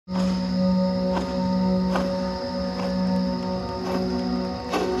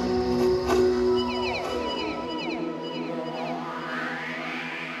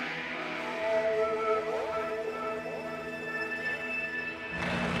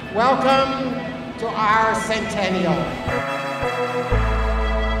Welcome to our Centennial.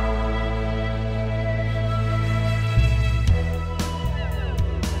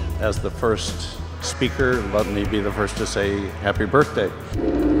 As the first speaker, let me be the first to say happy birthday.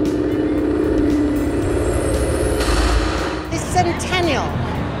 The Centennial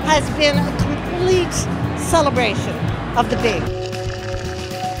has been a complete celebration of the big.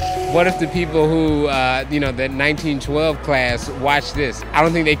 What if the people who, that 1912 class watched this? I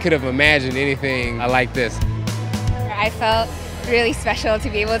don't think they could have imagined anything like this. I felt really special to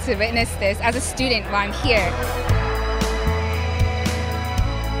be able to witness this as a student while I'm here.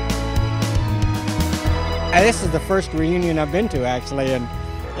 This is the first reunion I've been to, actually,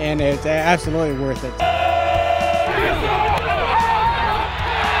 and it's absolutely worth it.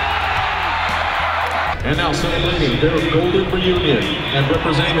 And now celebrating their golden reunion and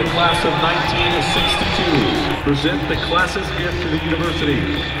representing the class of 1962, present the class's gift to the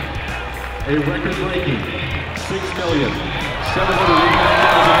university. A record-breaking $6,789,046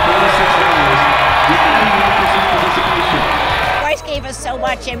 participation. Rice gave us so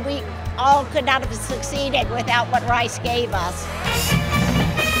much, and we all could not have succeeded without what Rice gave us.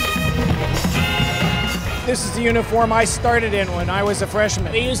 This is the uniform I started in when I was a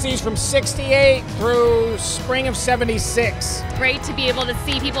freshman. We used these from '68 through spring of '76. Great to be able to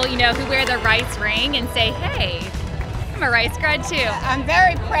see people, who wear the Rice ring and say, hey, I'm a Rice grad too. I'm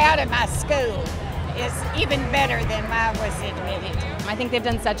very proud of my school. It's even better than I was admitted. I think they've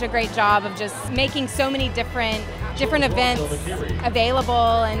done such a great job of just making so many different events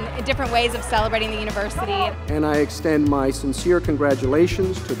available and different ways of celebrating the university. And I extend my sincere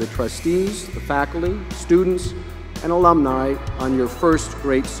congratulations to the trustees, the faculty, students, and alumni on your first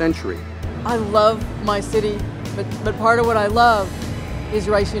great century. I love my city, but part of what I love is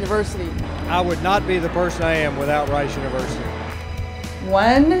Rice University. I would not be the person I am without Rice University.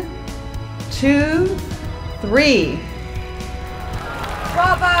 1, 2, 3.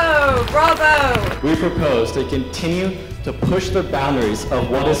 Bravo! Bravo! We propose to continue to push the boundaries of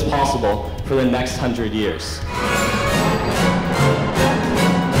what is possible for the next 100 years.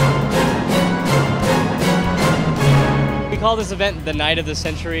 We call this event the Night of the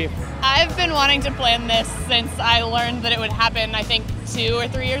Century. I've been wanting to plan this since I learned that it would happen, I think, 2 or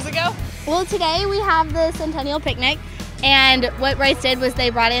 3 years ago. Well, today we have the Centennial Picnic, and what Rice did was they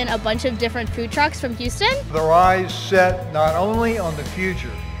brought in a bunch of different food trucks from Houston. Their eyes set not only on the future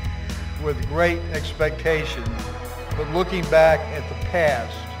with great expectation, but looking back at the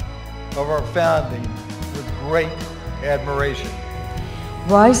past of our founding with great admiration.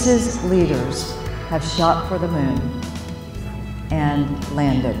 Rice's leaders have shot for the moon and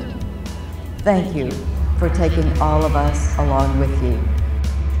landed. Thank you for taking all of us along with you.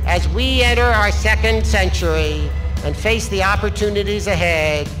 As we enter our second century and face the opportunities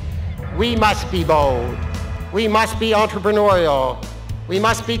ahead, we must be bold. We must be entrepreneurial. We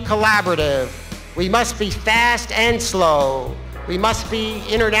must be collaborative. We must be fast and slow. We must be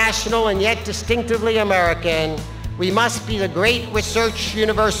international and yet distinctively American. We must be the great research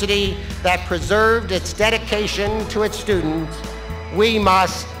university that preserved its dedication to its students. We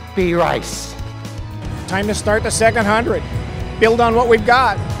must be Rice. Time to start the second 100. Build on what we've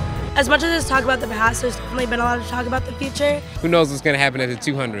got. As much as there's talk about the past, there's definitely been a lot of talk about the future. Who knows what's going to happen at the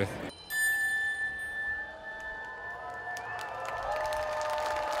 200th?